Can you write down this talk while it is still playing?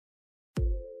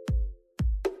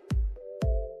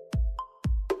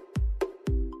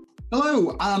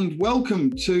Hello and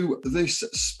welcome to this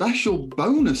special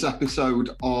bonus episode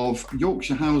of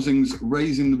Yorkshire Housing's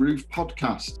Raising the Roof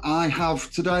podcast. I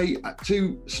have today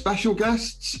two special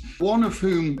guests, one of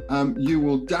whom you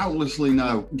will doubtlessly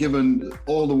know, given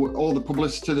all the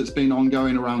publicity that's been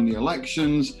ongoing around the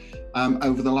elections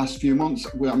over the last few months.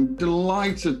 I'm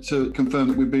delighted to confirm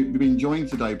that we've been joined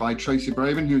today by Tracy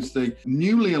Braben, who's the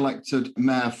newly elected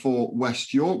Mayor for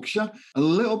West Yorkshire. A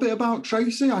little bit about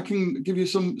Tracy, I can give you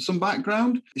some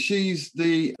background. She's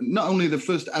not only the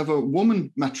first ever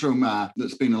woman Metro Mayor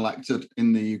that's been elected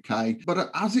in the UK, but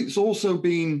as it's also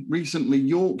been recently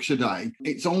Yorkshire Day,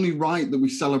 it's only right that we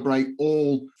celebrate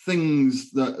all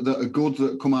things that are good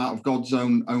that come out of God's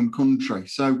own country.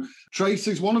 So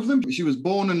Tracy's one of them. She was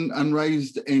born and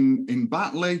raised in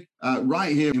Batley,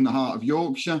 right here in the heart of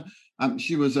Yorkshire.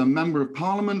 She was a Member of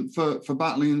Parliament for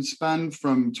Batley and Spen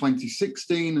from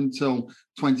 2016 until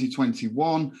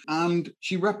 2021. And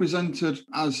she represented,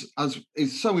 as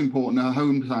is so important, her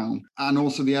hometown and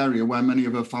also the area where many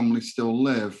of her family still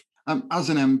live. As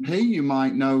an MP, you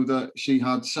might know that she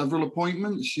had several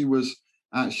appointments. She was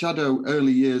Shadow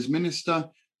Early Years Minister,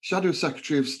 Shadow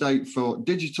Secretary of State for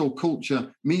Digital,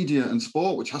 Culture, Media and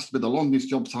Sport, which has to be the longest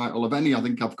job title of any I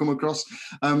think I've come across,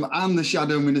 and the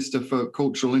Shadow Minister for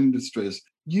Cultural Industries.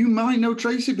 You might know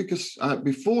Tracy because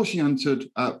before she entered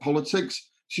politics,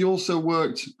 she also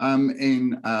worked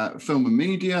in film and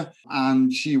media,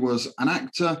 and she was an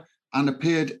actor and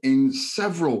appeared in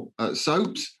several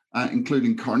soaps,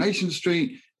 including Coronation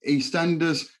Street,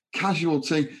 EastEnders,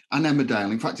 Casualty and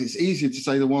Emmerdale. In fact, it's easier to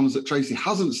say the ones that Tracy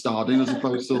hasn't starred in as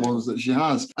opposed to the ones that she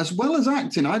has. As well as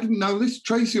acting, I didn't know this,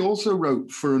 Tracy also wrote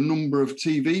for a number of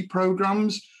TV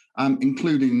programmes,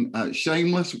 including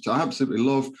Shameless, which I absolutely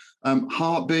love,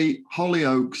 Heartbeat,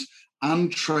 Hollyoaks, and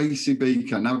Tracy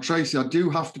Beaker. Now, Tracy, I do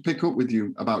have to pick up with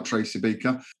you about Tracy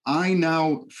Beaker. I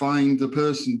now find the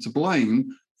person to blame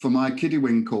for my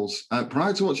kiddiewinkles.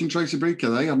 Prior to watching Tracy Beaker,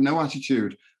 they had no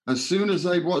attitude. As soon as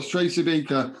they watched Tracy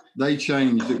Beaker, they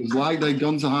changed. It was like they'd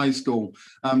gone to high school.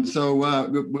 So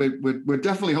we're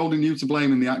definitely holding you to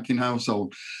blame in the Atkin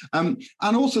household. And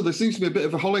also, there seems to be a bit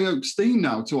of a Hollyoaks theme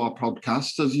now to our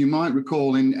podcast. As you might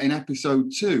recall, in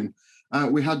episode 2,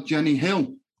 we had Jenny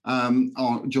Hill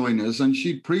join us, and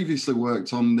she'd previously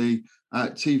worked on the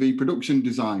TV production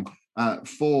design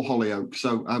for Hollyoaks.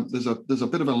 So there's a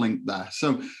bit of a link there.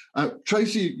 So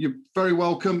Tracy, you're very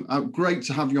welcome. Great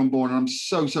to have you on board, and I'm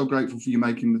so grateful for you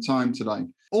making the time today.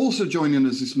 Also joining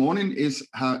us this morning is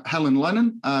Helen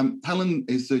Lennon. Helen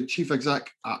is the Chief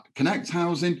Exec at Connect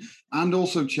Housing and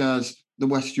also chairs the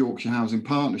West Yorkshire Housing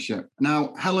Partnership.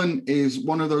 Now, Helen is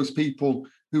one of those people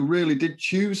who really did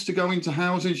choose to go into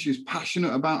housing. She's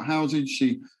passionate about housing.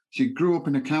 She grew up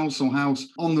in a council house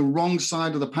on the wrong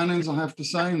side of the Pennines, I have to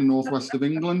say, in the northwest of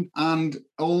England. And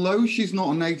although she's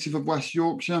not a native of West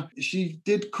Yorkshire, she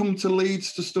did come to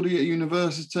Leeds to study at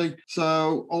university.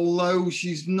 So although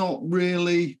she's not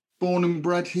really born and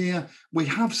bred here, we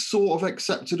have sort of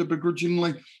accepted her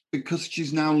begrudgingly because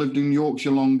she's now lived in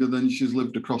Yorkshire longer than she's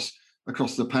lived across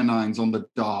the Pennines on the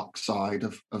dark side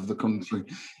of the country.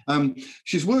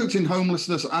 She's worked in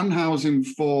homelessness and housing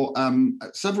for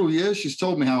several years. She's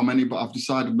told me how many, but I've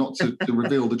decided not to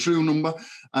reveal the true number.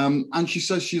 And she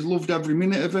says she's loved every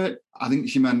minute of it. I think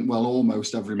she meant, well,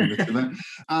 almost every minute of it.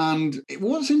 And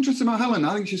what's interesting about Helen,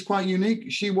 I think she's quite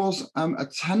unique. She was a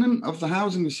tenant of the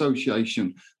Housing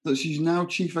Association that she's now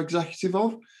chief executive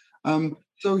of.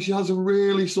 So she has a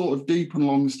really sort of deep and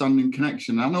long-standing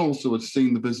connection, and also has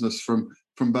seen the business from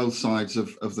both sides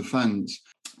of the fence.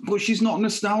 But she's not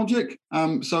nostalgic.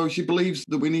 So she believes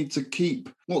that we need to keep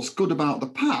what's good about the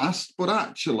past, but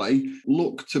actually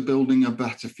look to building a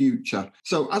better future.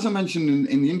 So as I mentioned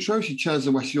in the intro, she chairs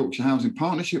the West Yorkshire Housing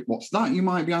Partnership. What's that, you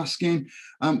might be asking?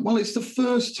 Well, it's the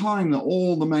first time that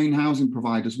all the main housing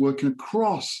providers working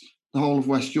across the whole of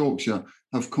West Yorkshire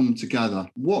have come together.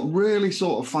 What really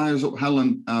sort of fires up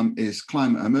Helen is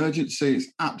climate emergency. It's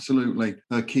absolutely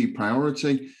her key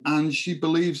priority. And she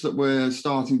believes that we're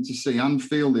starting to see and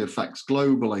feel the effects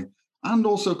globally and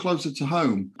also closer to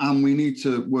home. And we need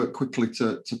to work quickly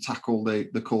to tackle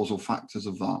the causal factors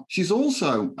of that. She's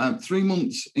also 3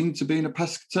 months into being a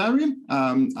pescatarian.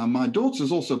 And my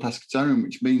daughter's also a pescatarian,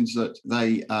 which means that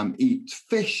they eat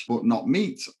fish, but not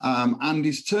meat, and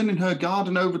is turning her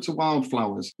garden over to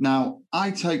wildflowers. Now, I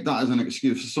take that as an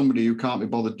excuse for somebody who can't be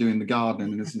bothered doing the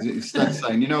gardening and is instead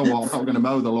saying, you know what, I'm not going to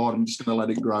mow the lawn, I'm just going to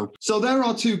let it grow. So there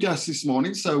are two guests this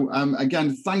morning. So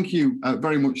again, thank you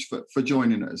very much for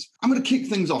joining us. I'm going to kick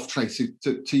things off, Tracy,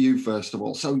 to you first of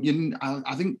all. So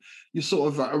I think you're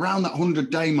sort of around that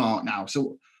 100-day mark now.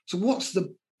 So what's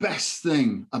the best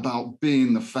thing about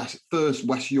being the first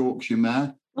West Yorkshire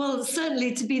mayor? Well,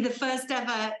 certainly to be the first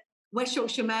ever West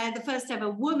Yorkshire mayor, the first ever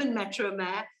woman Metro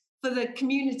mayor for the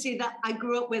community that I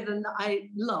grew up with and that I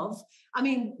love. I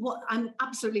mean, I'm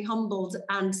absolutely humbled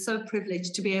and so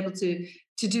privileged to be able to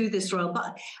do this role.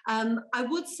 But I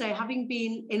would say, having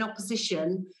been in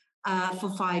opposition for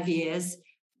 5 years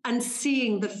and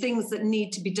seeing the things that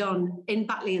need to be done in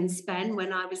Batley and Spen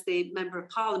when I was the Member of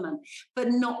Parliament, but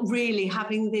not really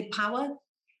having the power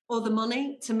or the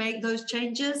money to make those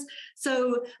changes.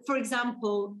 So, for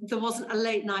example, there wasn't a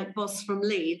late night bus from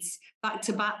Leeds back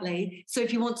to Batley. So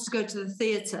if you wanted to go to the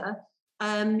theatre,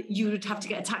 you would have to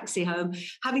get a taxi home,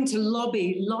 having to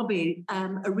lobby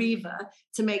Arriva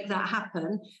to make that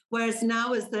happen. Whereas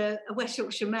now, as the West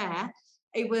Yorkshire mayor,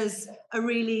 it was a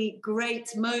really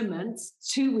great moment,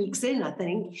 2 weeks in, I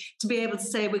think, to be able to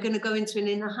say we're going to go into an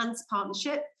enhanced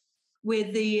partnership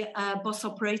with the bus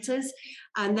operators,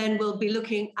 and then we'll be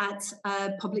looking at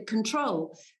public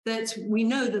control. That we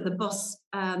know that the bus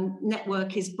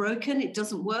network is broken, it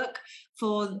doesn't work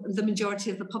for the majority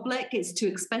of the public, it's too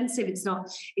expensive, it's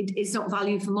not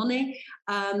value for money,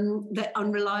 they're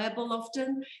unreliable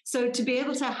often. So to be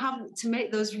able to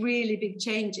make those really big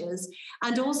changes,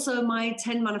 and also my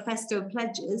 10 manifesto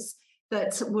pledges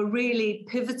that were really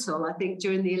pivotal, I think,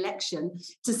 during the election,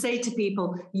 to say to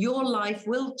people, your life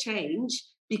will change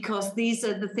because these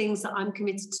are the things that I'm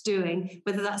committed to doing,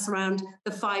 whether that's around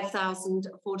the 5,000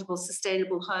 affordable,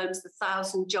 sustainable homes, the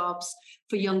 1,000 jobs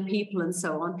for young people and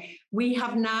so on. We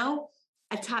have now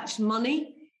attached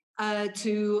money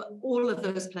to all of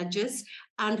those pledges,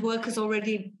 and work has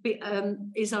already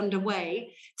is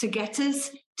underway to get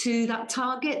us to that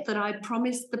target that I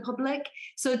promised the public.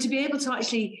 So to be able to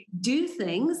actually do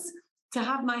things, to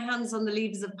have my hands on the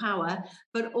levers of power,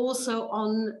 but also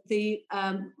on the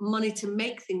money to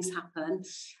make things happen,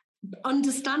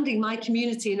 understanding my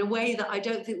community in a way that I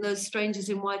don't think those strangers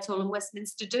in Whitehall and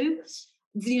Westminster do.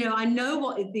 You know, I know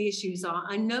what the issues are.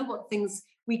 I know what things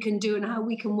we can do and how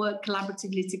we can work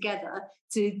collaboratively together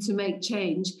to make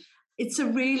change. It's a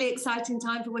really exciting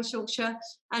time for West Yorkshire.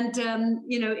 And,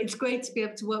 it's great to be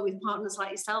able to work with partners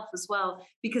like yourself as well,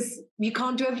 because you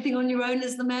can't do everything on your own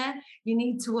as the mayor. You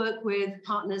need to work with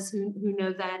partners who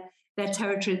know their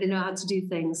territory, they know how to do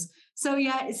things. So,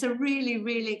 yeah, it's a really,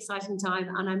 really exciting time,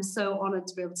 and I'm so honoured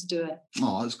to be able to do it.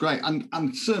 Oh, that's great.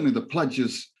 And certainly the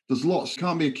pledges, there's lots,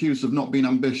 can't be accused of not being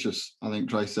ambitious, I think,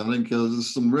 Tracy. I think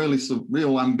there's some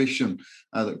real ambition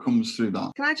that comes through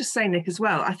that. Can I just say, Nick, as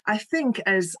well, I think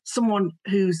as someone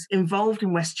who's involved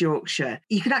in West Yorkshire,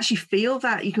 you can actually feel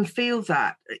that. You can feel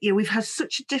that. We've had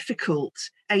such a difficult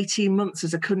 18 months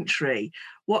as a country.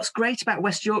 What's great about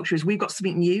West Yorkshire is we've got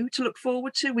something new to look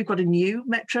forward to. We've got a new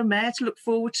Metro mayor to look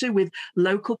forward to with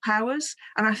local powers.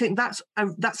 And I think that's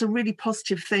a really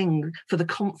positive thing for the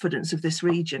confidence of this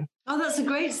region. Oh, that's a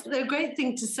great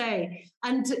thing to say.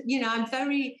 And,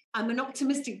 I'm an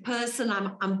optimistic person.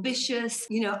 I'm ambitious.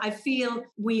 I feel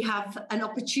we have an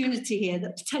opportunity here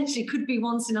that potentially could be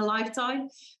once in a lifetime,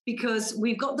 because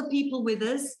we've got the people with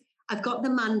us. I've got the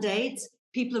mandate.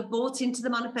 People have bought into the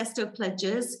manifesto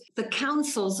pledges. The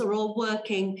councils are all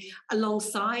working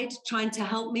alongside, trying to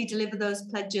help me deliver those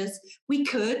pledges. We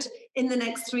could, in the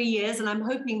next 3 years, and I'm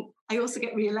hoping I also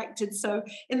get re-elected. So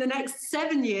in the next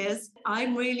 7 years,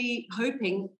 I'm really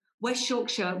hoping West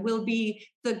Yorkshire will be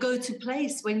the go-to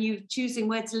place when you're choosing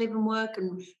where to live and work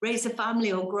and raise a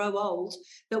family or grow old,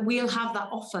 that we'll have that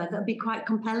offer that'll be quite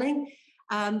compelling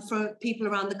for people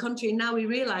around the country. And now we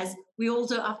realise we all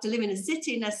don't have to live in a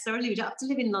city necessarily. We don't have to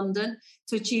live in London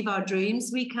to achieve our dreams.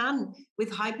 We can,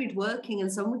 with hybrid working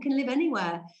and so on, we can live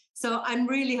anywhere. So I'm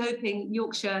really hoping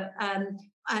Yorkshire and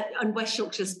West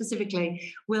Yorkshire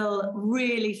specifically will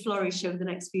really flourish over the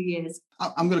next few years.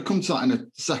 I'm going to come to that in a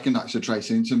second, actually,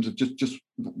 Tracy, in terms of just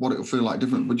what it'll feel like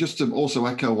different. But just to also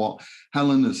echo what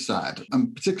Helen has said,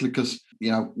 and particularly because,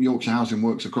 Yorkshire Housing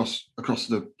works across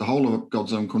the whole of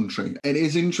God's own country. It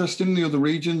is interesting. The other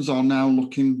regions are now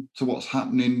looking to what's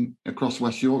happening across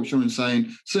West Yorkshire and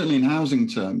saying, certainly in housing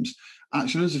terms,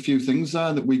 actually there's a few things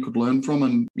there that we could learn from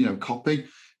and, copy.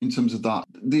 In terms of that,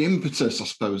 the impetus, I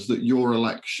suppose, that your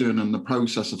election and the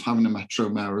process of having a Metro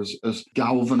mayor has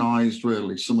galvanised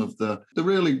really some of the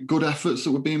really good efforts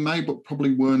that were being made, but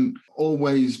probably weren't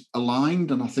always aligned.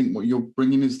 And I think what you're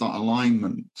bringing is that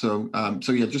alignment. So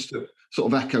just to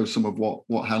sort of echo some of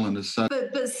what Helen has said.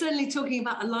 But certainly talking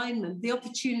about alignment, the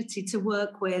opportunity to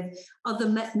work with other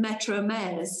Metro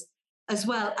mayors as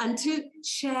well, and to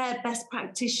share best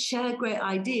practice, share great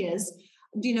ideas.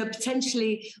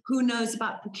 potentially who knows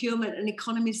about procurement and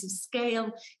economies of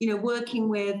scale, working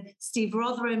with Steve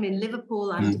Rotherham in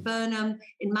Liverpool, Andy Burnham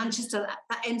in Manchester,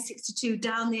 that M62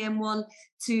 down the M1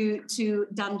 to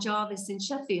Dan Jarvis in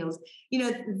Sheffield.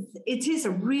 It is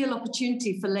a real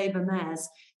opportunity for Labour mayors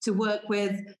to work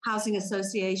with housing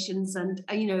associations and,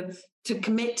 to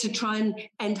commit to try and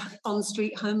end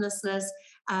on-street homelessness,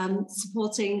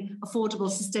 supporting affordable,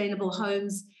 sustainable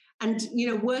homes, and,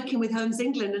 working with Homes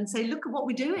England and say, look at what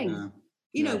we're doing.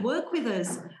 Work with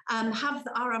us, have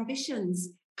our ambitions,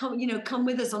 come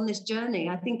with us on this journey.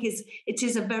 I think it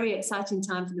is a very exciting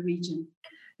time for the region.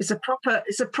 It's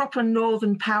a proper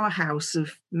northern powerhouse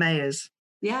of mayors.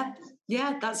 Yeah,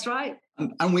 that's right.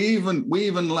 And we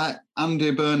even let Andy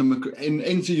Burnham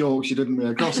into Yorkshire, didn't we?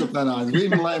 Across the Pennines, we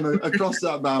even let him across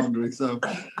that boundary. So,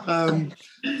 can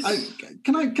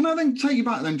I then take you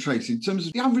back then, Tracy, in terms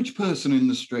of the average person in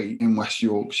the street in West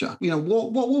Yorkshire?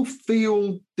 What will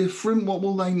feel different? What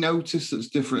will they notice that's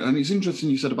different? And it's interesting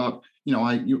you said about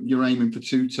you're aiming for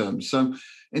 2 terms. So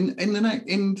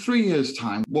in 3 years'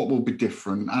 time, what will be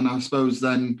different? And I suppose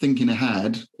then thinking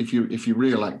ahead, if you're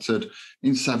re-elected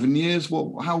in 7 years,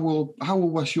 how will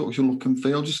West Yorkshire look and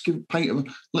feel? Just paint a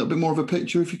little bit more of a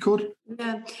picture, if you could.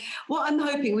 Yeah, well, I'm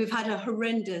hoping we've had a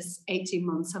horrendous 18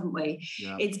 months, haven't we?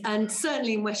 Yeah. And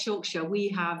certainly in West Yorkshire, we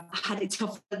have had it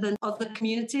tougher than other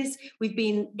communities. We've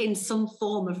been in some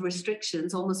form of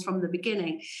restrictions almost from the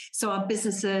beginning. So our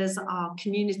businesses, our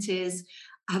communities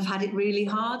have had it really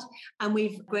hard, and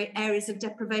we've great areas of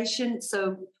deprivation.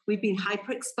 So we've been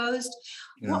hyper exposed.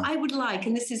 Yeah. What I would like,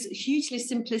 and this is hugely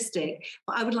simplistic,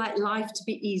 but I would like life to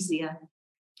be easier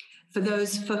for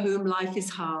those for whom life is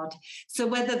hard. So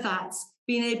whether that's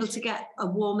being able to get a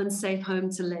warm and safe home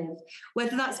to live,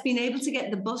 whether that's being able to get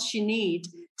the bus you need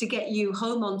to get you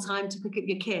home on time to pick up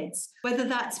your kids, whether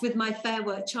that's with my Fair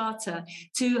Work Charter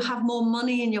to have more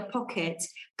money in your pocket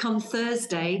come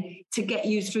Thursday to get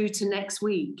you through to next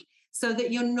week, so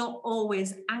that you're not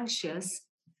always anxious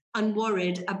and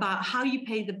worried about how you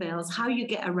pay the bills, how you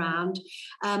get around,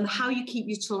 how you keep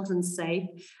your children safe,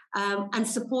 and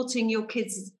supporting your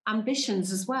kids'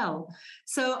 ambitions as well.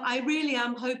 So I really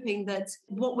am hoping that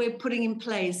what we're putting in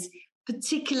place,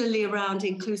 particularly around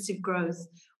inclusive growth,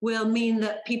 will mean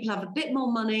that people have a bit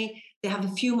more money, they have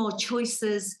a few more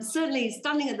choices. Certainly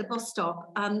standing at the bus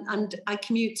stop, and I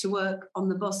commute to work on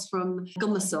the bus from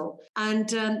Gummersall, and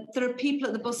there are people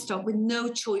at the bus stop with no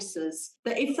choices.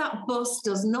 That if that bus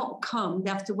does not come,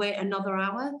 they have to wait another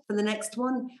hour for the next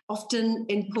one, often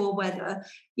in poor weather.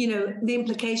 The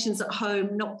implications at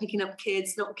home, not picking up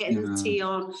kids, not getting the tea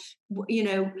on,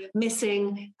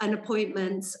 missing an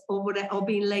appointment or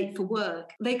being late for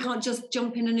work. They can't just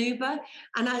jump in an Uber.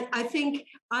 And I think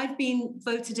I've been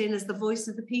voted in as the voice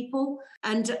of the people.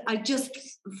 And I just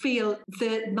feel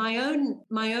that my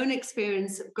own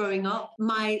experience of growing up,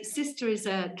 my sister is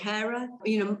a carer.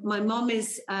 My mom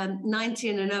is 90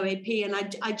 and an OAP. And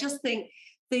I just think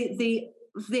the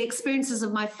experiences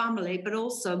of my family, but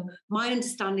also my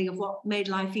understanding of what made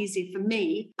life easy for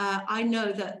me, I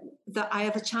know that I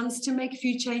have a chance to make a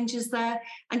few changes there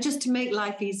and just to make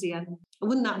life easier.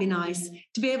 Wouldn't that be nice?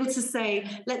 To be able to say,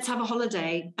 let's have a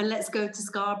holiday and let's go to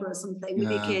Scarborough or something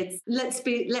with your kids.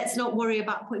 Let's not worry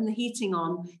about putting the heating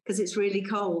on because it's really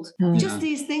cold. Just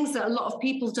these things that a lot of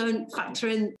people don't factor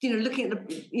in, looking at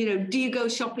do you go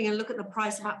shopping and look at the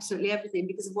price of absolutely everything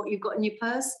because of what you've got in your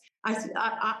purse?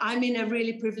 I'm in a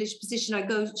really privileged position. I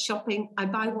go shopping, I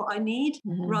buy what I need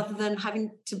rather than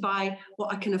having to buy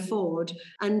what I can afford.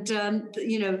 And,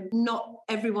 not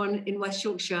everyone in West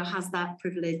Yorkshire has that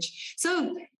privilege.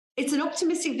 So it's an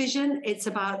optimistic vision. It's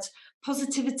about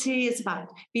positivity. It's about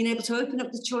being able to open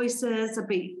up the choices,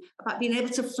 about being able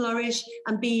to flourish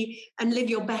and live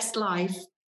your best life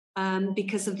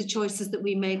because of the choices that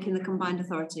we make in the combined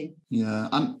authority. Yeah,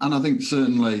 and I think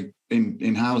certainly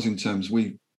in housing terms,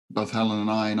 both Helen and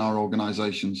I in our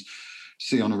organisations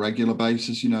see on a regular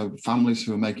basis, families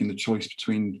who are making the choice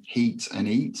between heat and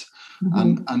eat.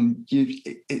 And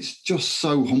it's just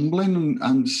so humbling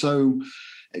and so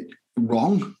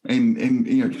wrong.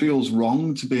 It feels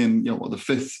wrong to be in the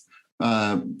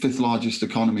fifth largest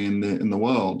economy in the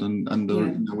world, and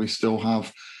we still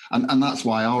have, and that's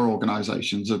why our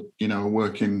organisations are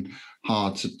working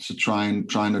hard to try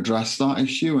and address that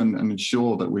issue and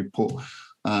ensure that we put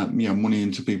money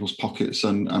into people's pockets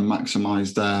and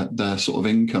maximise their sort of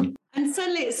income. And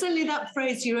certainly that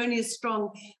phrase, you're only as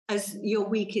strong as your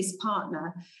weakest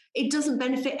partner, it doesn't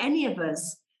benefit any of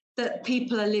us. that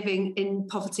people are living in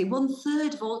poverty.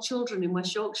 1/3 of all children in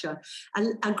West Yorkshire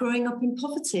are growing up in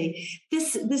poverty.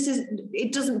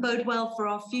 It doesn't bode well for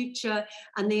our future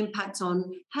and the impact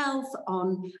on health,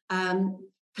 on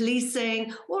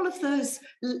policing, all of those,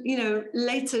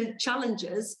 later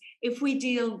challenges. If we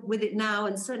deal with it now,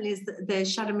 and certainly as the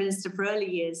Shadow Minister for Early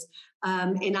Years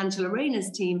in Angela Rayner's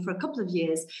team for a couple of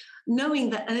years,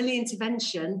 knowing that early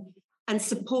intervention and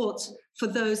support for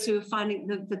those who are finding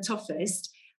the toughest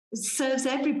serves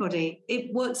everybody.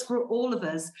 It works for all of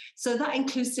us. So that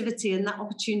inclusivity and that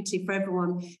opportunity for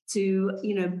everyone to,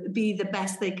 be the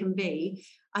best they can be.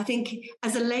 I think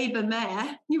as a Labour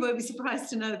mayor, you won't be surprised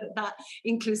to know that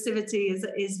inclusivity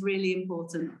is really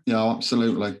important. Yeah,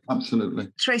 absolutely. Absolutely.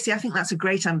 Tracy, I think that's a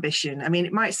great ambition. I mean,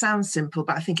 it might sound simple,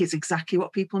 but I think it's exactly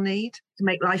what people need to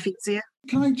make life easier.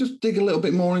 Can I just dig a little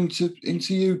bit more into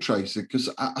you, Tracy? Because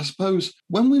I suppose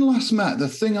when we last met, the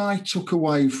thing I took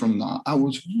away from that, I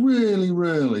was really,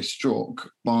 really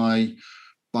struck by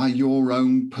your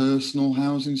own personal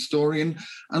housing story.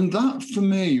 And that, for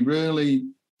me, really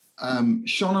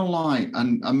shone a light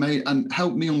and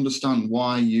helped me understand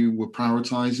why you were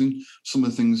prioritising some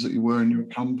of the things that you were in your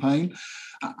campaign.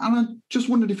 And I just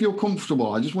wondered if you're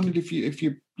comfortable. I just wondered if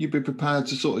you'd be prepared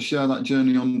to sort of share that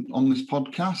journey on this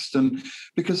podcast,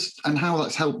 and how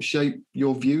that's helped shape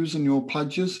your views and your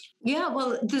pledges. Yeah,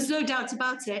 well, there's no doubt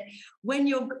about it. When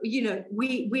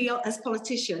we are, as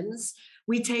politicians,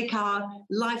 we take our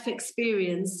life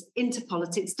experience into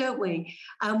politics, don't we?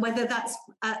 Whether that's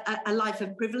a life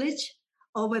of privilege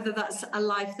or whether that's a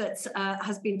life that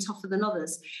has been tougher than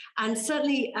others. And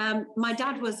certainly my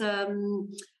dad was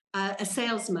a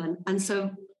salesman, and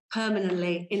so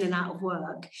permanently in and out of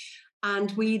work. And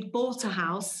we'd bought a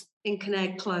house in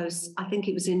Kinnaird Close, I think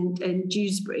it was in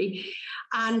Dewsbury,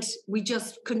 and we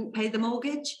just couldn't pay the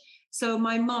mortgage. So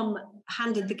my mum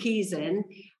handed the keys in,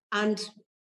 and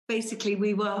basically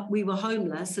we were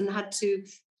homeless and had to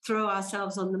throw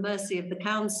ourselves on the mercy of the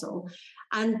council.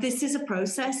 And this is a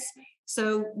process.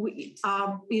 So we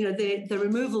are, the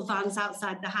removal vans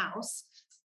outside the house.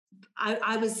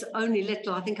 I was only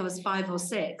little, I think I was 5 or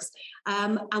 6,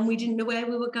 and we didn't know where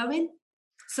we were going.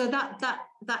 So that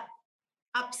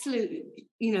absolute,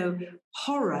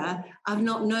 horror of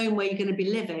not knowing where you're going to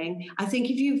be living, I think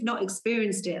if you've not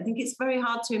experienced it, I think it's very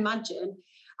hard to imagine.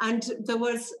 And there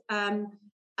was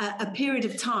a period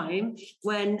of time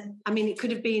when, it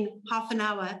could have been half an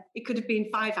hour, it could have been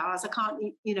 5 hours, I can't,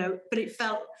 but it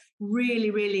felt really,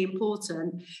 really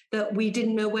important that we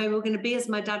didn't know where we were going to be as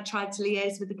my dad tried to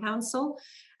liaise with the council.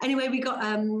 Anyway, we got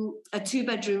a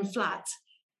 2-bedroom flat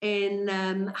in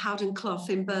Howden Clough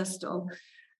in Birstall.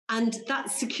 And that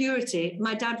security,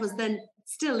 my dad was then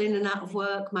still in and out of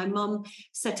work. My mum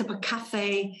set up a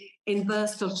cafe in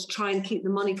Birstall to try and keep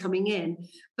the money coming in.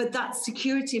 But that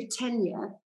security of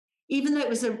tenure, even though it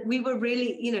was it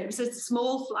was a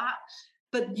small flat,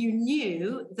 but you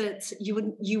knew that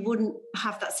you wouldn't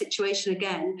have that situation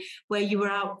again where you were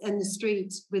out in the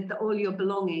street with all your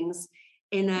belongings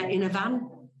in a van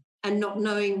and not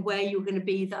knowing where you were going to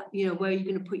be, where you're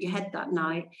going to put your head that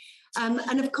night.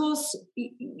 And of course,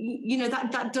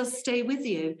 that does stay with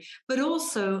you, but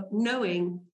also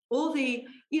knowing all the,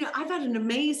 I've had an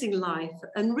amazing life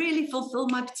and really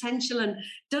fulfilled my potential and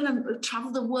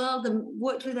traveled the world and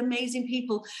worked with amazing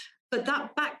people. But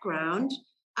that background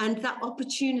and that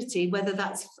opportunity, whether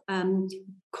that's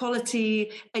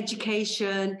quality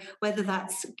education, whether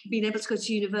that's being able to go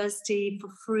to university for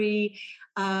free,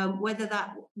 whether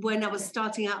that when I was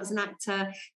starting out as an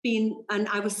actor, and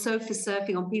I was sofa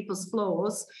surfing on people's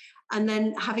floors, and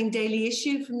then having daily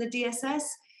issue from the DSS,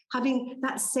 having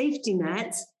that safety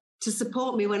net to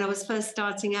support me when I was first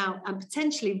starting out and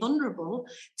potentially vulnerable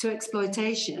to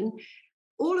exploitation.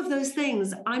 All of those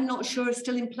things, I'm not sure are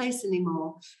still in place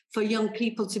anymore for young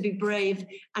people to be brave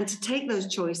and to take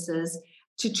those choices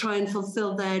to try and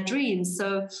fulfill their dreams.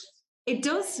 So it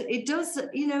does,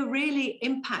 really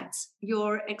impact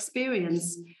your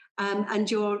experience and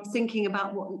your thinking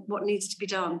about what needs to be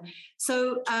done.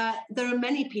 So there are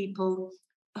many people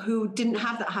who didn't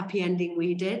have that happy ending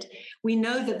we did. We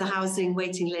know that the housing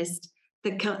waiting list,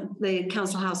 the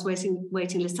council house waiting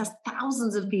list has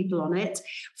thousands of people on it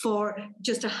for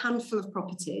just a handful of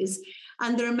properties.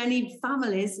 And there are many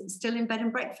families still in bed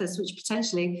and breakfast, which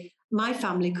potentially my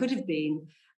family could have been,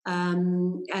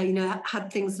 had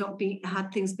things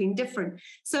been different.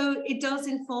 So it does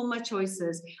inform my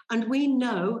choices. And we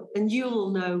know, and you will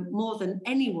know more than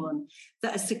anyone,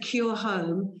 that a secure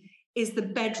home is the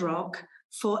bedrock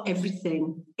for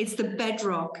everything. It's the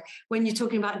bedrock when you're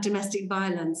talking about domestic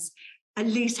violence. at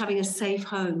least having a safe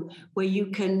home where you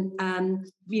can,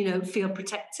 feel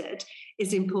protected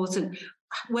is important.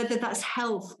 Whether that's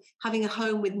health, having a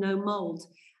home with no mold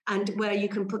and where you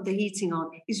can put the heating on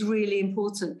is really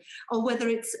important. Or whether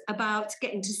it's about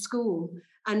getting to school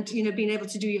and, being able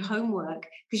to do your homework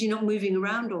because you're not moving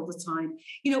around all the time.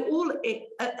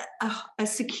 A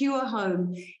secure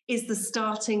home is the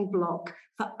starting block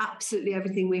for absolutely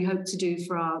everything we hope to do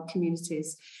for our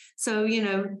communities. So,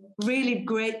 really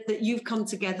great that you've come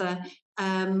together,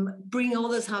 bring all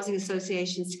those housing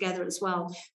associations together as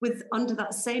well, with under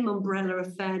that same umbrella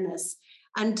of fairness.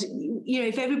 And,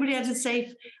 if everybody had a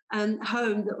safe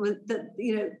home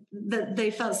that they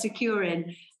felt secure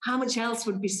in, how much else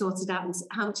would be sorted out and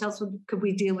how much else could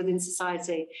we deal with in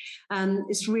society?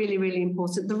 It's really, really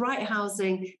important. The right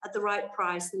housing at the right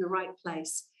price in the right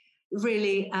place.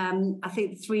 Really, I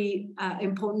think 3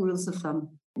 important rules of thumb.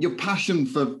 Your passion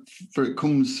for it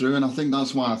comes through, and I think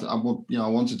that's why I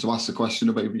wanted to ask the question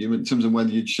about you in terms of whether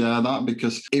you'd share that,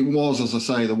 because it was, as I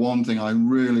say, the one thing I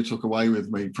really took away with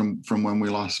me from when we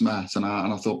last met, and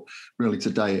I thought really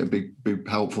today it'd be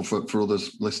helpful for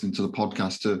others listening to the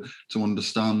podcast to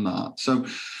understand that.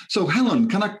 So Helen,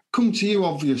 can I come to you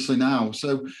obviously now?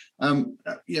 So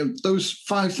those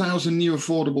 5,000 new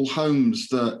affordable homes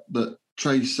that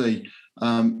Tracy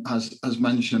has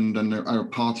mentioned and are a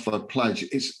part of our pledge.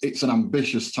 It's an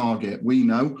ambitious target. We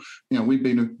know, we've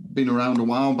been around a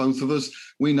while, both of us.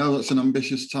 We know that's an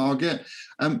ambitious target.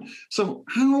 So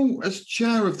how, as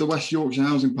chair of the West Yorkshire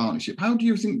Housing Partnership, how do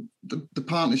you think the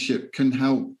partnership can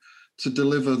help to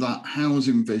deliver that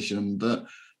housing vision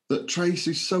that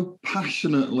Tracy so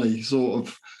passionately sort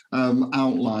of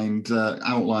outlined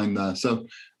there? So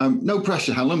no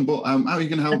pressure, Helen, but how are you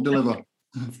going to help deliver?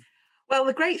 Well,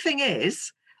 the great thing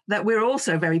is that we're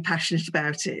also very passionate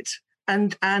about it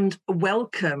and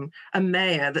welcome a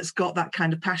mayor that's got that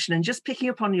kind of passion. And just picking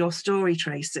up on your story,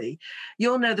 Tracy,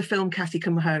 you'll know the film Cathy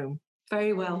Come Home.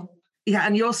 Very well. Yeah,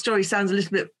 and your story sounds a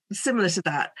little bit similar to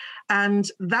that. And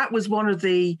that was one of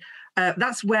the,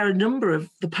 that's where a number of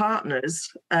the partners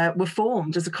were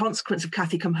formed as a consequence of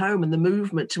Cathy Come Home and the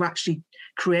movement to actually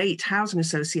create housing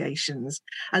associations.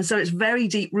 And so it's very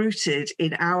deep rooted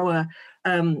in our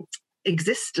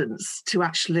existence to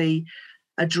actually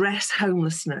address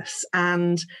homelessness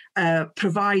and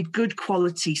provide good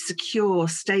quality, secure,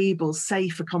 stable,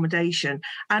 safe accommodation.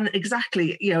 And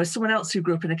exactly, as someone else who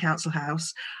grew up in a council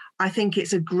house, I think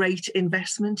it's a great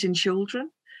investment in children.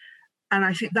 And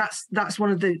I think that's one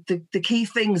of the key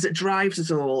things that drives us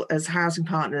all as housing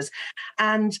partners.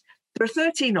 And there are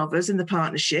 13 of us in the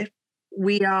partnership.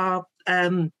 We are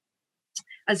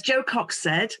as Jo Cox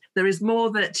said, there is more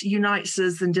that unites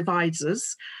us than divides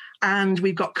us. And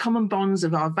we've got common bonds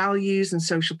of our values and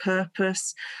social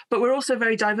purpose, but we're also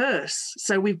very diverse.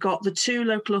 So we've got the 2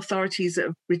 local authorities that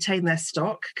have retained their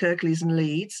stock, Kirklees and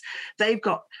Leeds. They've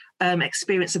got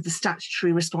experience of the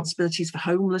statutory responsibilities for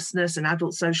homelessness and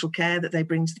adult social care that they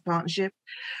bring to the partnership.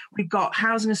 We've got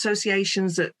housing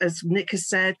associations that, as Nick has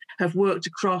said, have worked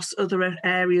across other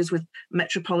areas with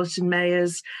metropolitan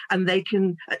mayors, and they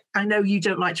can, I know you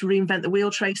don't like to reinvent the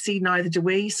wheel, Tracy, neither do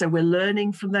we, so we're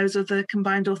learning from those other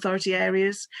combined authority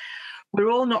areas. We're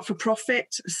all not for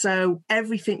profit, so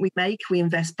everything we make, we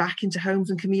invest back into homes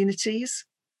and communities.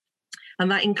 And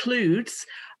that includes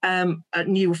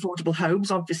new affordable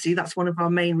homes. Obviously, that's one of our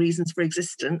main reasons for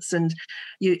existence. And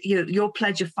your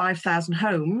pledge of 5,000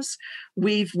 homes,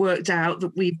 we've worked out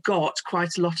that we've got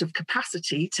quite a lot of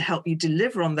capacity to help you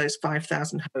deliver on those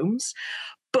 5,000 homes.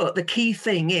 But the key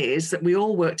thing is that we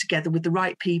all work together with the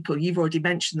right people. You've already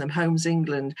mentioned them, Homes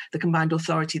England, the Combined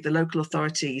Authority, the local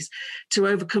authorities, to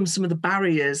overcome some of the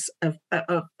barriers of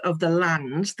the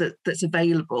land that's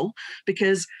available.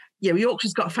 Because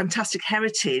Yorkshire's got a fantastic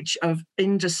heritage of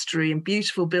industry and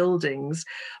beautiful buildings,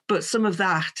 but some of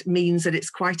that means that it's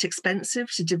quite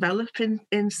expensive to develop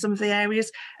in some of the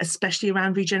areas, especially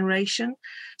around regeneration.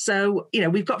 So,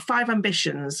 we've got 5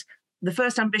 ambitions. The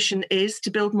first ambition is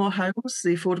to build more homes,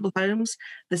 the affordable homes.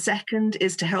 The second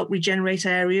is to help regenerate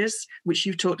areas, which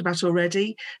you've talked about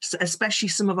already, especially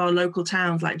some of our local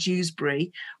towns like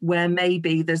Dewsbury, where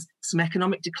maybe there's some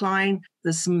economic decline,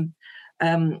 there's some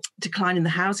decline in the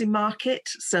housing market.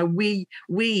 So we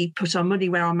put our money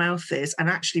where our mouth is and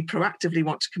actually proactively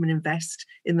want to come and invest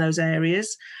in those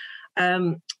areas.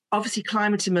 Obviously,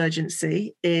 climate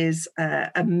emergency is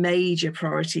a major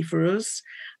priority for us.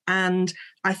 And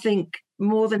I think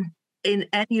more than in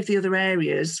any of the other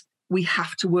areas, we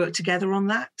have to work together on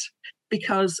that,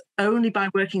 because only by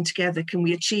working together can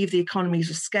we achieve the economies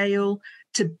of scale,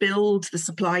 to build the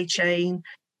supply chain,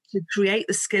 to create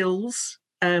the skills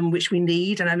which we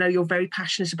need. And I know you're very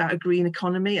passionate about a green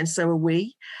economy, and so are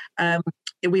we.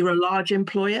 We were a large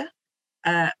employer.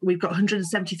 We've got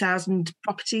 170,000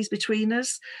 properties between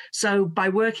us. So by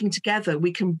working together,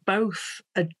 we can both,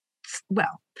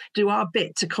 do our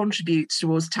bit to contribute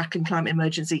towards tackling climate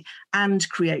emergency and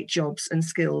create jobs and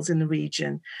skills in the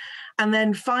region. And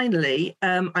then finally,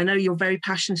 I know you're very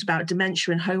passionate about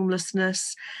dementia and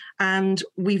homelessness, and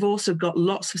we've also got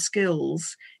lots of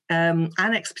skills and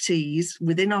expertise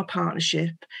within our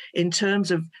partnership in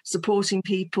terms of supporting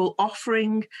people,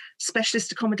 offering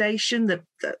specialist accommodation that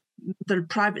the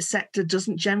private sector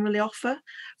doesn't generally offer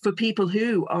for people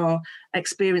who are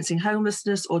experiencing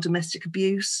homelessness or domestic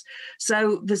abuse.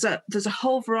 So there's a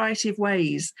whole variety of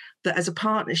ways that as a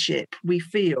partnership we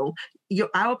feel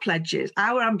our pledges,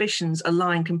 our ambitions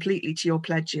align completely to your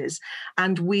pledges,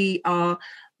 and we are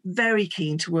very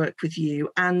keen to work with you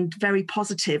and very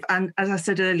positive. And as I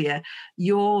said earlier,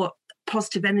 your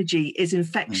positive energy is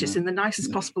infectious in the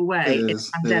nicest possible way. It's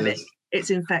pandemic. It's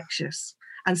infectious.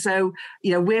 And so,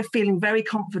 we're feeling very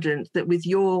confident that with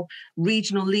your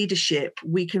regional leadership,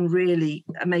 we can really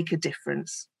make a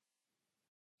difference.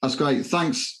 That's great.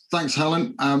 Thanks,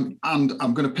 Helen. And I'm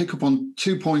going to pick up on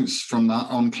 2 points from that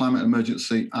on climate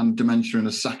emergency and dementia in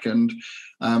a second.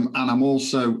 And I'm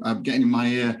also getting in my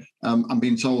ear. I'm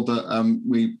being told that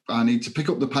I need to pick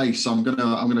up the pace. So I'm going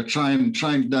to try and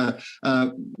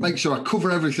make sure I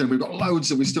cover everything. We've got loads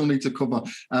that we still need to cover,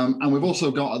 and we've also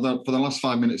got for the last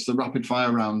 5 minutes the rapid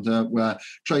fire round where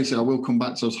Tracy, I will come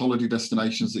back to those holiday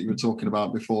destinations that you were talking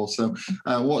about before. So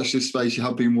watch this space. You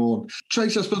have been warned.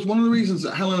 Tracy, I suppose one of the reasons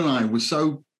that Helen and I were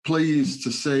so pleased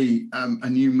to see a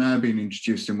new mayor being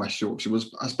introduced in West Yorkshire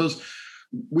was, I suppose,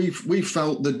 we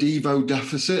felt the Devo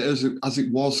deficit, as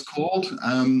it was called.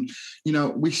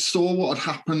 We saw what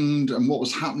had happened and what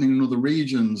was happening in other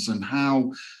regions, and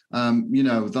how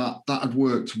that had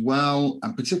worked well,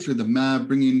 and particularly the mayor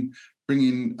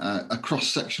bringing a cross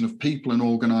section of people and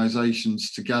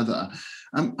organisations together.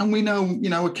 And we know,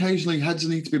 occasionally heads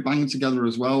need to be banged together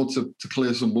as well to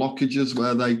clear some blockages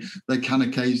where they can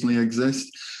occasionally exist.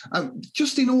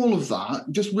 Just in all of that,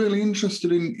 just really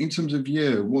interested in terms of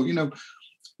you. Well,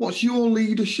 what's your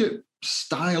leadership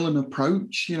style and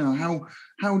approach?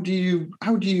 How do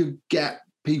you get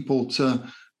people to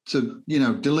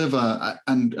deliver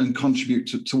and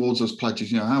contribute towards those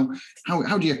pledges?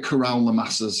 How do you corral the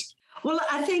masses? Well,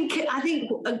 I think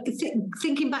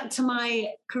thinking back to my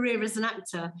career as an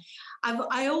actor,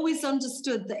 I always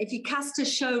understood that if you cast a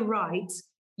show right,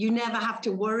 you never have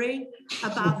to worry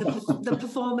about the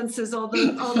performances or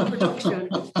the production.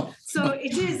 So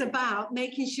it is about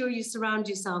making sure you surround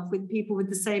yourself with people with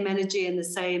the same energy and the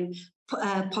same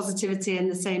positivity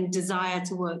and the same desire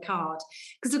to work hard.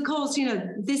 Because of course,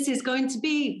 this is going to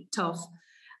be tough.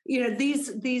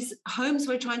 These homes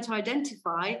we're trying to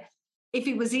identify, if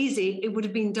it was easy, it would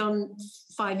have been done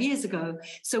 5 years ago.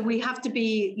 So we have to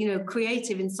be,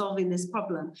 creative in solving this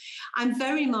problem. I'm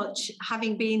very much,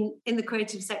 having been in the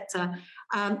creative sector,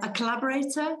 a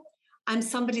collaborator. I'm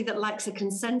somebody that likes a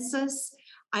consensus.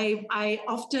 I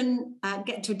often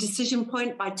get to a decision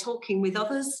point by talking with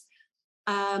others.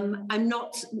 I'm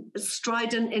not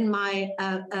strident in my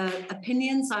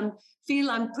opinions. I feel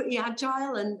I'm pretty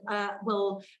agile and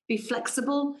will be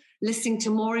flexible, listening to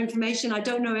more information. I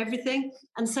don't know everything.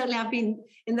 And certainly I've been,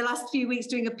 in the last few weeks,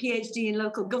 doing a PhD in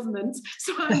local government.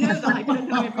 So I know that I don't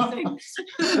know everything.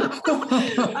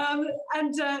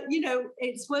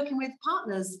 It's working with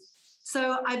partners.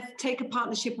 So I take a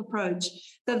partnership approach,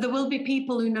 that there will be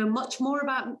people who know much more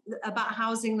about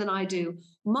housing than I do,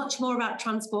 much more about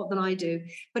transport than I do.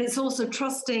 But it's also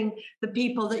trusting the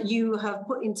people that you have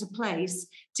put into place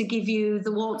to give you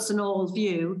the warts and all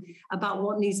view about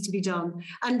what needs to be done.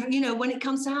 And, when it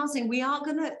comes to housing, we are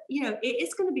going to, it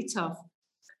is going to be tough.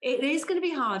 It is going to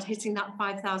be hard hitting that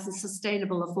 5,000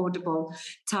 sustainable, affordable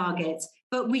target.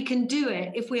 But we can do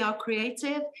it if we are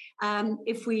creative,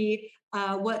 if we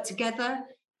work together,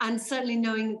 and certainly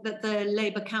knowing that the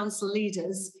Labour Council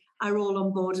leaders are all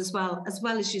on board as well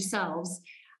as yourselves.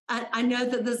 I know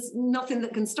that there's nothing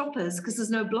that can stop us because there's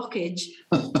no blockage.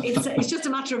 It's just a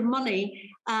matter of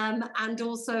money and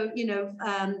also,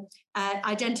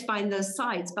 identifying those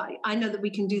sites. But I know that we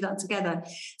can do that together.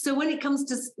 So when it comes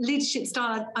to leadership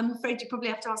style, I'm afraid you probably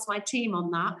have to ask my team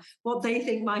on that, what they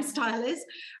think my style is.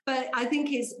 But I think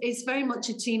it's very much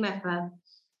a team effort.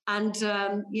 And,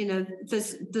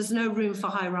 there's no room for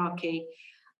hierarchy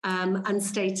and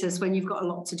status when you've got a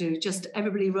lot to do. Just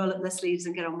everybody roll up their sleeves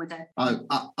and get on with it.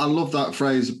 I love that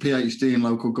phrase, a PhD in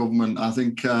local government. I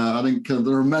think there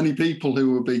are many people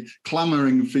who will be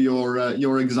clamouring for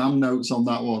your exam notes on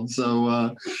that one.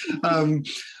 So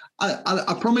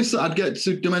I promised that I'd get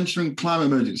to dementia and climate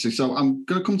emergency, so I'm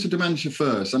going to come to dementia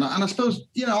first. And I suppose,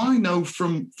 I know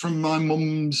from my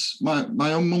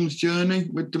own mum's journey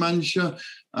with dementia,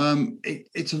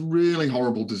 it's a really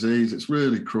horrible disease. It's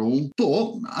really cruel.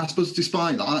 But I suppose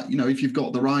despite that, if you've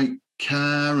got the right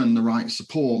care and the right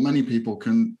support, many people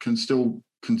can still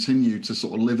continue to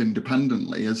sort of live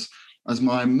independently, as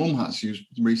my mum has. She was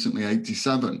recently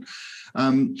 87.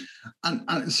 And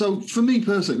so for me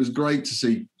personally, it was great to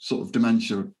see sort of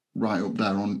dementia right up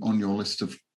there on your list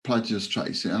of pledges,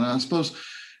 Tracy. And I suppose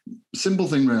simple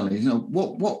thing really,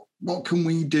 what can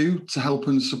we do to help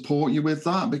and support you with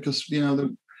that? Because,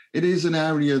 it is an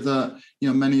area that,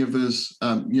 many of us,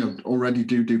 already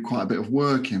do quite a bit of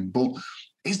work in, but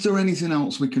is there anything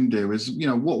else we can do?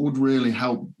 What would really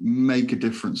help make a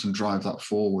difference and drive that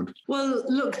forward? Well,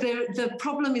 look, the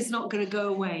problem is not going to go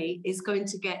away. It's going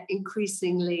to get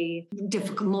increasingly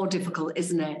more difficult,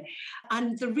 isn't it?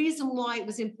 And the reason why it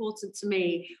was important to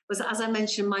me was, as I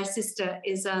mentioned, my sister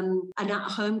is an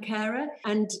at-home carer,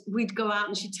 and we'd go out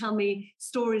and she'd tell me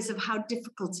stories of how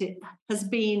difficult it has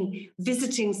been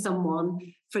visiting someone,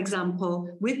 for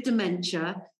example, with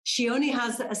dementia. She only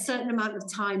has a certain amount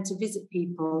of time to visit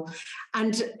people.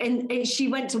 And she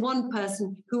went to one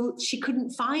person who she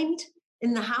couldn't find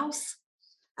in the house.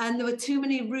 And there were too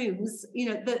many rooms,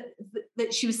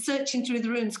 that she was searching through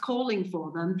the rooms, calling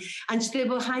for them. And they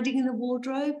were hiding in the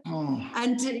wardrobe. Oh.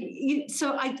 And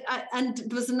and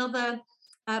there was another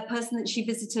person that she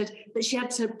visited that she had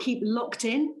to keep locked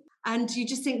in. And you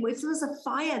just think, well, if there was a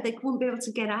fire, they wouldn't be able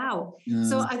to get out. Yeah.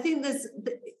 So I think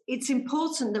it's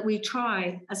important that we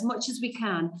try as much as we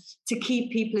can to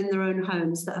keep people in their own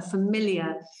homes that are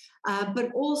familiar,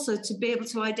 but also to be able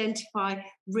to identify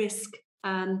risk,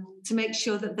 to make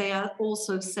sure that they are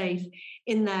also safe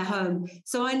in their home.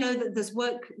 So I know that there's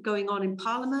work going on in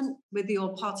Parliament with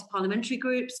your party parliamentary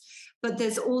groups, but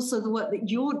there's also the work that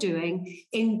you're doing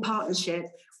in partnership,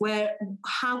 where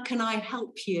how can I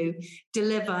help you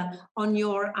deliver on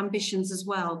your ambitions as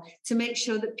well, to make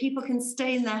sure that people can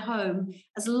stay in their home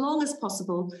as long as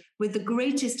possible with the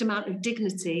greatest amount of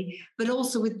dignity, but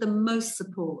also with the most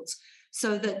support,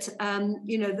 so that,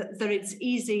 that it's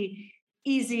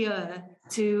easier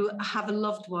to have a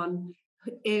loved one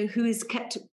who is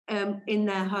kept in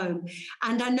their home.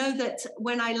 And I know that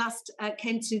when I last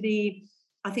came to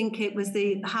I think it was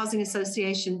the Housing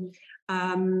Association,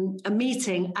 a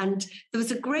meeting, and there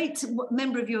was a great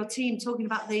member of your team talking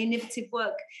about the innovative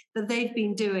work that they've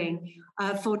been doing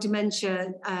for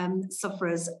dementia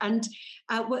sufferers. And,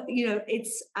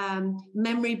 it's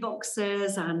memory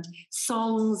boxes and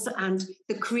songs and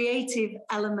the creative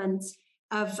element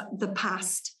of the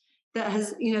past that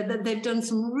has, that they've done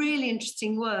some really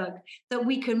interesting work that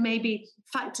we can maybe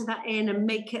factor that in and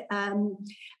make it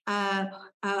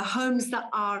homes that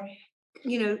are,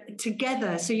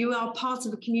 together. So you are part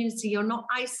of a community. You're not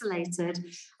isolated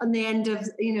on the end of,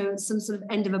 some sort of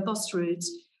end of a bus route,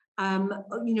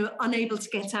 unable to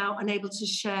get out, unable to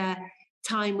share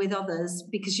time with others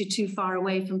because you're too far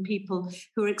away from people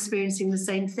who are experiencing the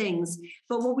same things.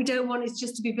 But what we don't want is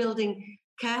just to be building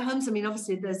care homes. I mean,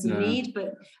 obviously there's a need,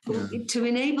 but to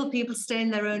enable people to stay in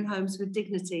their own homes with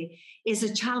dignity is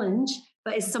a challenge,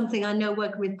 but it's something I know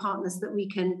working with partners that we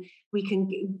can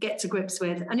get to grips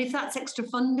with. And if that's extra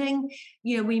funding,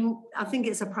 I think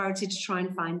it's a priority to try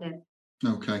and find it.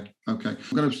 Okay. I'm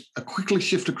going to quickly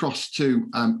shift across to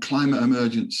climate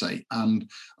emergency. And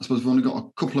I suppose we've only got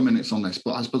a couple of minutes on this,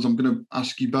 but I suppose I'm going to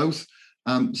ask you both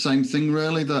same thing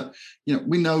really, that,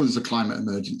 we know there's a climate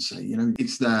emergency,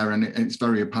 it's there and it's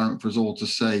very apparent for us all to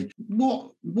say,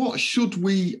 what should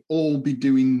we all be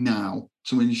doing now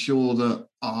to ensure that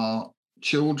our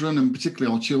children, and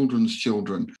particularly our children's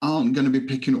children, aren't going to be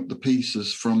picking up the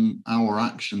pieces from our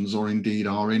actions or indeed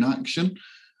our inaction?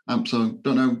 So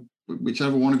don't know,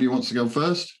 whichever one of you wants to go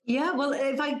first. Yeah, well,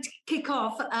 if I kick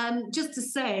off, just to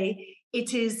say,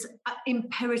 it is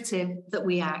imperative that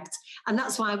we act. And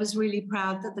that's why I was really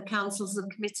proud that the councils have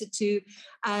committed to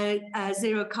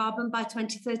zero carbon by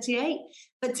 2038.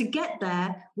 But to get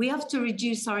there, we have to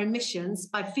reduce our emissions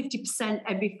by 50%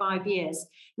 every 5 years.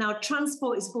 Now,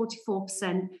 transport is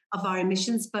 44% of our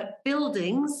emissions, but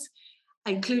buildings,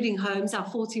 including homes, are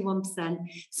 41%.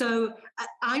 So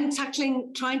I'm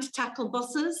trying to tackle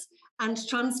buses and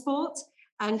transport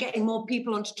and getting more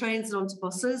people onto trains and onto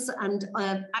buses and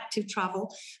active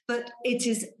travel. But it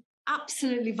is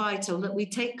absolutely vital that we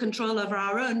take control over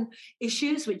our own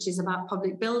issues, which is about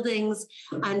public buildings,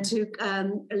 and to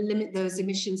limit those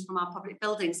emissions from our public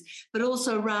buildings, but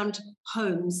also around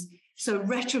homes. So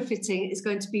retrofitting is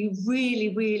going to be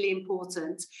really, really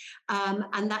important.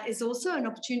 And that is also an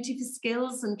opportunity for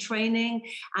skills and training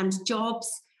and jobs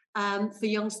for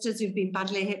youngsters who've been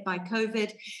badly hit by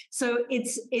COVID. So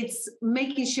it's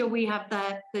making sure we have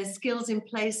the skills in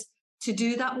place to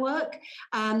do that work,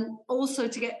 also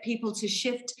to get people to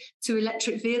shift to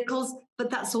electric vehicles. But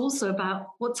that's also about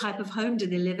what type of home do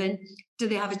they live in? Do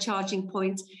they have a charging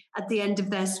point at the end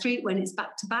of their street when it's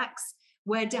back to backs?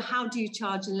 How do you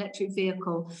charge an electric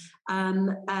vehicle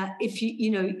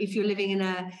if you're living in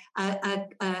a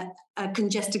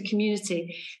congested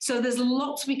community? So there's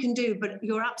lots we can do, but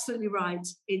you're absolutely right.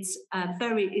 It's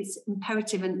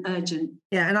imperative and urgent.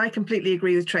 Yeah, and I completely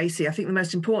agree with Tracy. I think the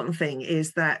most important thing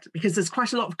is that, because there's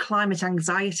quite a lot of climate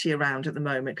anxiety around at the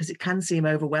moment, because it can seem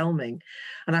overwhelming,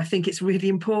 and I think it's really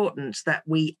important that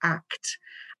we act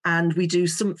and we do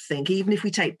something, even if we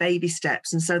take baby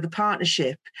steps. And so the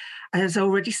partnership has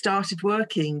already started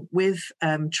working with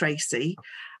Tracy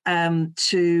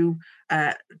to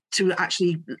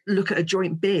actually look at a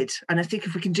joint bid. And I think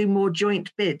if we can do more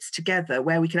joint bids together,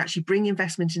 where we can actually bring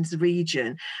investment into the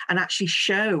region and actually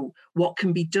show what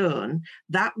can be done,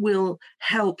 that will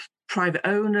help private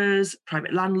owners,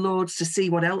 private landlords to see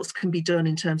what else can be done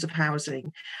in terms of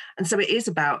housing. And so it is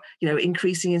about,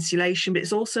 increasing insulation, but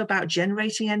it's also about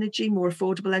generating energy, more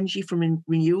affordable energy from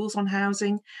renewals on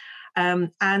housing.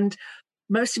 And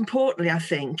most importantly, I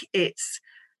think it's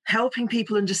helping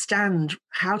people understand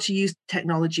how to use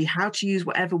technology, how to use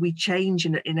whatever we change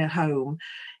in a home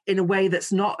in a way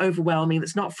that's not overwhelming,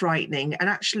 that's not frightening. And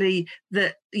actually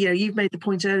that, you've made the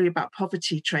point earlier about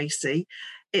poverty, Tracy.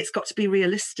 It's got to be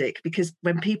realistic, because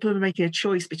when people are making a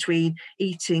choice between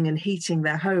eating and heating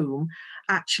their home,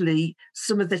 actually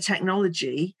some of the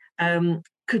technology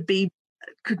could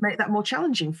make that more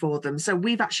challenging for them. So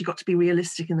we've actually got to be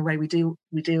realistic in the way we deal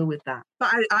with that.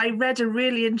 But I read a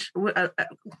really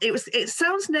it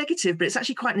sounds negative, but it's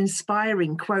actually quite an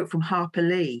inspiring quote from Harper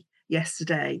Lee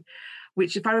yesterday,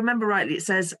 which, if I remember rightly, it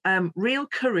says, real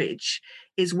courage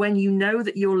is when you know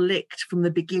that you're licked from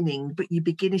the beginning, but you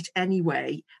begin it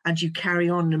anyway, and you carry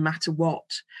on no matter what.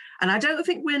 And I don't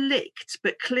think we're licked,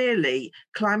 but clearly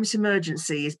climate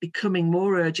emergency is becoming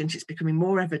more urgent, it's becoming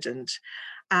more evident.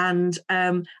 And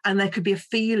there could be a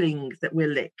feeling that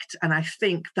we're licked. And I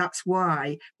think that's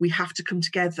why we have to come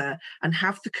together and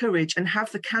have the courage and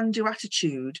have the can-do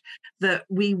attitude that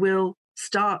we will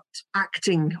start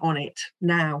acting on it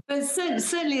now. But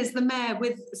certainly as the mayor,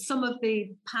 with some of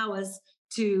the powers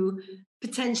to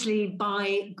potentially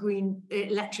buy green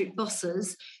electric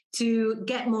buses, to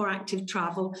get more active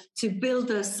travel, to build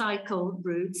those cycle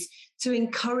routes, to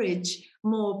encourage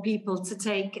more people to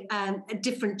take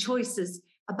different choices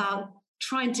about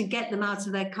trying to get them out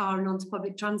of their car and onto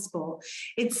public transport.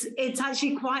 It's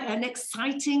actually quite an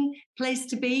exciting place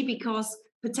to be, because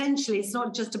potentially it's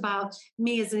not just about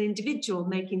me as an individual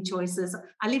making choices.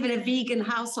 I live in a vegan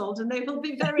household, and they will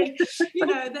be very,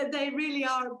 they really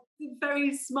are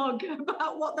very smug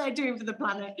about what they're doing for the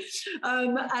planet.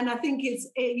 And I think it's,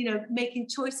 making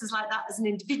choices like that as an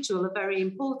individual are very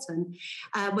important,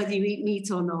 whether you eat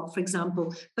meat or not, for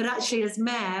example. But actually, as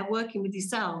mayor, working with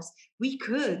yourselves, we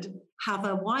could have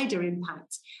a wider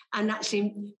impact and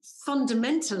actually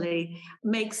fundamentally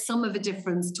make some of a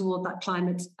difference toward that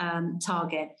climate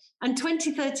target. And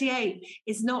 2038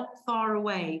 is not far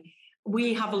away.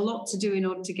 We have a lot to do in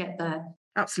order to get there.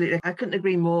 Absolutely. I couldn't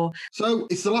agree more. So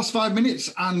it's the last 5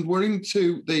 minutes and we're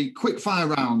into the quick fire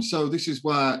round. So this is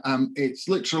where it's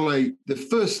literally the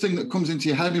first thing that comes into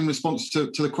your head in response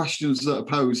to the questions that are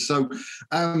posed. So,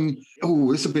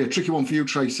 this will be a tricky one for you,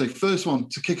 Tracy. First one,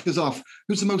 to kick us off.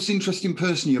 Who's the most interesting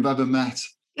person you've ever met?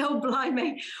 Oh,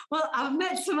 blimey. Well, I've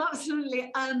met some absolutely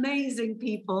amazing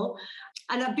people.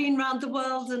 And I've been around the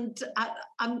world, and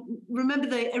I remember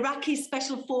the Iraqi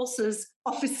Special Forces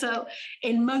officer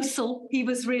in Mosul. He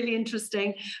was really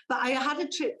interesting. But I had a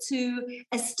trip to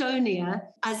Estonia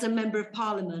as a member of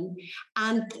parliament,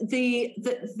 and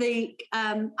the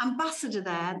ambassador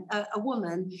there, a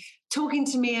woman, talking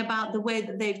to me about the way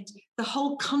that the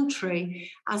whole country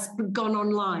has gone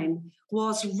online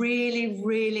was really,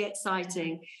 really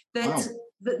exciting. Wow.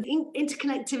 The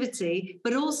interconnectivity,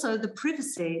 but also the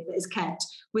privacy that is kept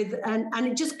with, and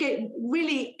it just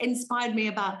really inspired me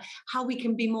about how we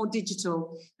can be more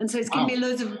digital. And so it's given me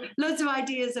loads of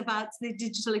ideas about the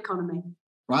digital economy.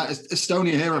 Right,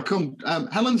 Estonia, here I come.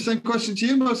 Helen, same question to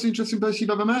you. Most interesting person you've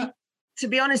ever met? To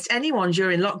be honest, anyone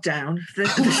during lockdown.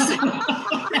 That's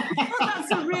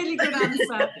a really good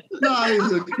answer. That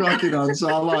is a cracking answer.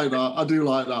 I like that. I do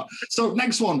like that. So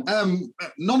next one.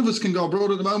 None of us can go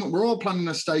abroad at the moment. We're all planning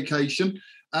a staycation.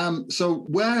 So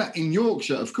where in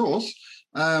Yorkshire, of course,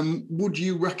 would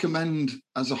you recommend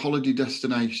as a holiday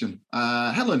destination?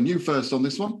 Helen, you first on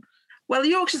this one. Well,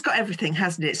 Yorkshire's got everything,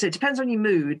 hasn't it? So it depends on your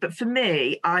mood. But for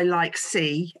me, I like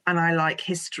sea and I like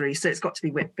history. So it's got to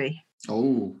be Whitby.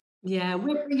 Oh. Yeah,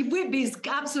 Whitby's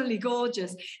absolutely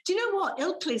gorgeous. Do you know what?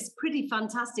 Ilkley's pretty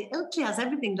fantastic. Ilkley has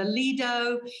everything. The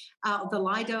Lido, the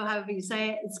Lido, however you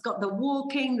say it. It's got the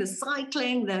walking, the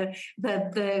cycling, the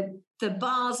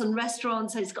bars and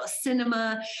restaurants. It's got a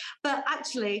cinema. But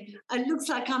actually, it looks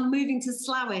like I'm moving to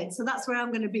Slowett. So that's where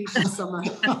I'm going to be for the summer.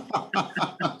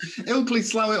 Ilkley,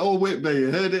 Slowett or Whitby.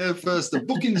 You heard it here first. The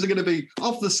bookings are going to be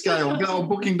off the scale. Go on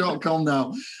booking.com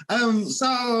now.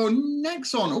 So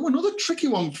next one. Oh, another tricky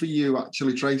one for you,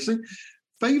 actually, Tracy.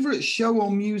 Favourite show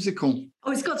or musical?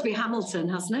 Oh, it's got to be Hamilton,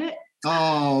 hasn't it?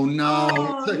 Oh no!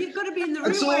 Oh, you've got to be in the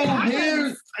room. It's all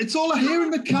here. It's all I hear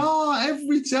in the car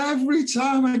every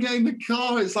time I get in the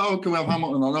car. It's like, oh, can we have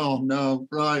Hamilton on? Oh no!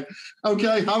 Right.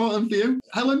 Okay, Hamilton for you,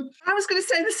 Helen. I was going to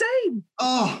say the same.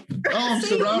 Oh, I'm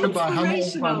surrounded by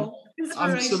Hamilton.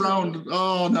 I'm surrounded.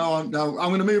 Oh no! I'm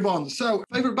going to move on. So,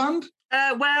 favourite band?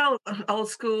 Well, old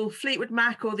school Fleetwood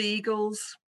Mac or the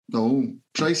Eagles. Oh,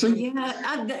 Tracy?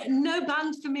 Yeah, no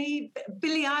band for me.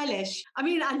 Billie Eilish. I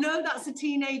mean, I know that's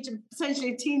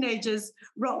potentially a teenager's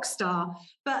rock star,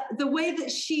 but the way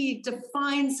that she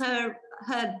defines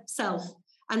herself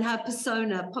and her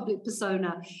persona, public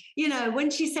persona, you know,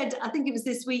 when she said, I think it was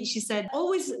this week, she said,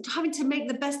 always having to make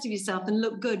the best of yourself and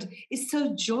look good is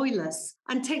so joyless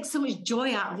and takes so much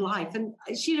joy out of life. And,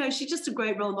 you know, she's just a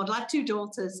great role model. I have 2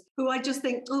 daughters who I just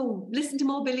think, oh, listen to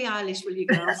more Billie Eilish, will you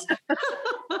girls?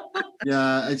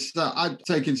 Yeah, it's I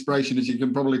take inspiration, as you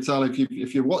can probably tell if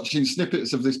you're watching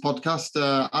snippets of this podcast.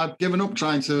 I've given up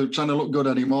trying to look good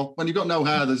anymore. When you've got no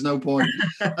hair, there's no point.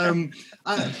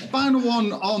 Final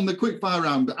one on the quickfire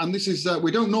round, and this is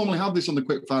we don't normally have this on the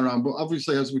quickfire round, but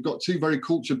obviously as we've got 2 very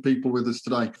cultured people with us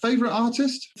today. Favorite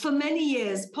artist? For many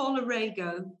years, Paula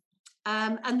Rego,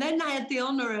 and then I had the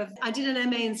honour I did an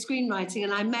MA in screenwriting,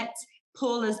 and I met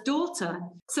Paula's daughter.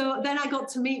 So then I got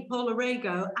to meet Paula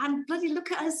Rego, and bloody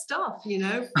look at her stuff, you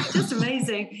know, just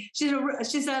amazing.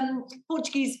 She's a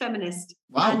Portuguese feminist.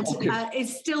 Wow. And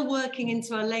is still working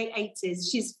into her late 80s.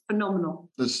 She's phenomenal.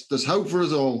 There's hope for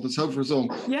us all. There's hope for us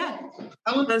all. Yeah.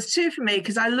 Well, there's 2 for me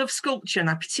because I love sculpture, and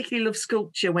I particularly love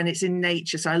sculpture when it's in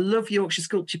nature. So I love Yorkshire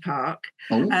Sculpture Park.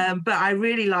 Oh. But I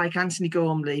really like Anthony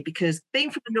Gormley because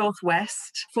being from the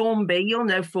Northwest, Formby, you'll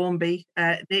know Formby,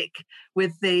 Nick,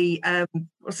 with the,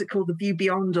 what's it called, the View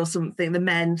Beyond or something, the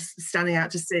men standing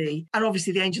out to sea, and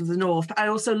obviously the Angels of the North. I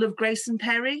also love Grayson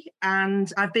Perry,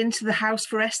 and I've been to the House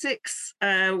for Essex,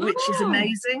 which is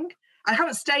amazing. I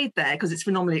haven't stayed there because it's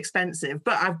phenomenally expensive,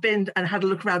 but I've been and had a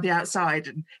look around the outside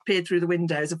and peered through the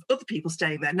windows of other people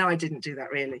staying there. No, I didn't do that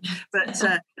really. But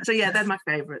so yeah, they're my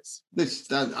favourites.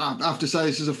 I have to say,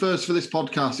 this is a first for this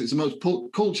podcast. It's the most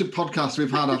cultured podcast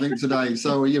we've had, I think, today.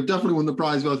 So you've definitely won the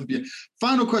prize, both of you.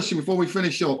 Final question before we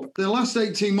finish up. The last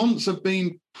 18 months have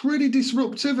been pretty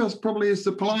disruptive, as probably is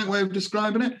the polite way of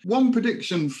describing it. One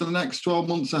prediction for the next 12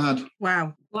 months ahead.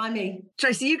 Wow. Blimey.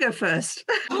 Tracy, you go first.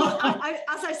 Well,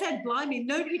 as I said, blimey,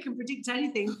 nobody can predict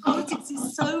anything. Politics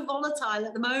is so volatile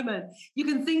at the moment. You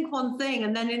can think one thing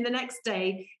and then in the next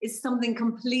day it's something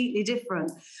completely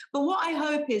different. But what I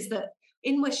hope is that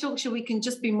in West Yorkshire we can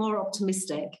just be more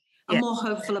optimistic and more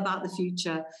hopeful about the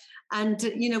future. And,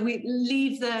 you know, we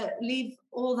leave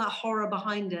all that horror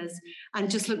behind us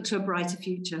and just look to a brighter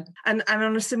future. And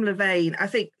on a similar vein, I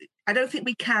don't think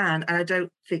we can, and I don't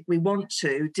think we want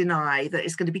to deny that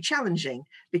it's going to be challenging,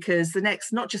 because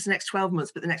not just the next 12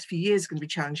 months, but the next few years are going to be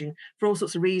challenging for all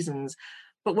sorts of reasons.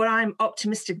 But what I'm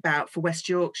optimistic about for West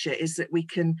Yorkshire is that we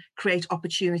can create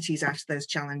opportunities out of those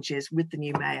challenges with the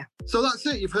new mayor. So that's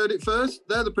it. You've heard it first.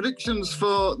 They're the predictions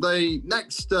for the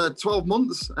next 12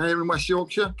 months here in West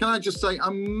Yorkshire. Can I just say a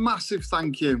massive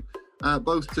thank you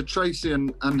both to Tracy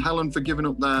and Helen for giving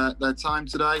up their time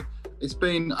today. It's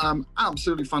been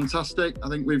absolutely fantastic. I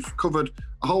think we've covered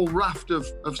a whole raft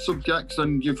of subjects,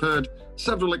 and you've heard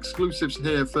several exclusives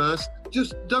here first.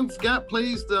 Just don't forget,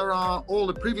 please, all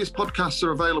the previous podcasts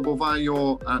are available via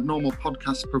your normal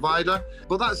podcast provider.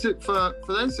 But that's it for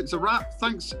this. It's a wrap.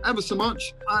 Thanks ever so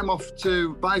much. I'm off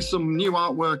to buy some new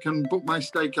artwork and book my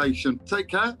staycation. Take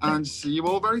care and see you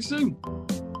all very soon.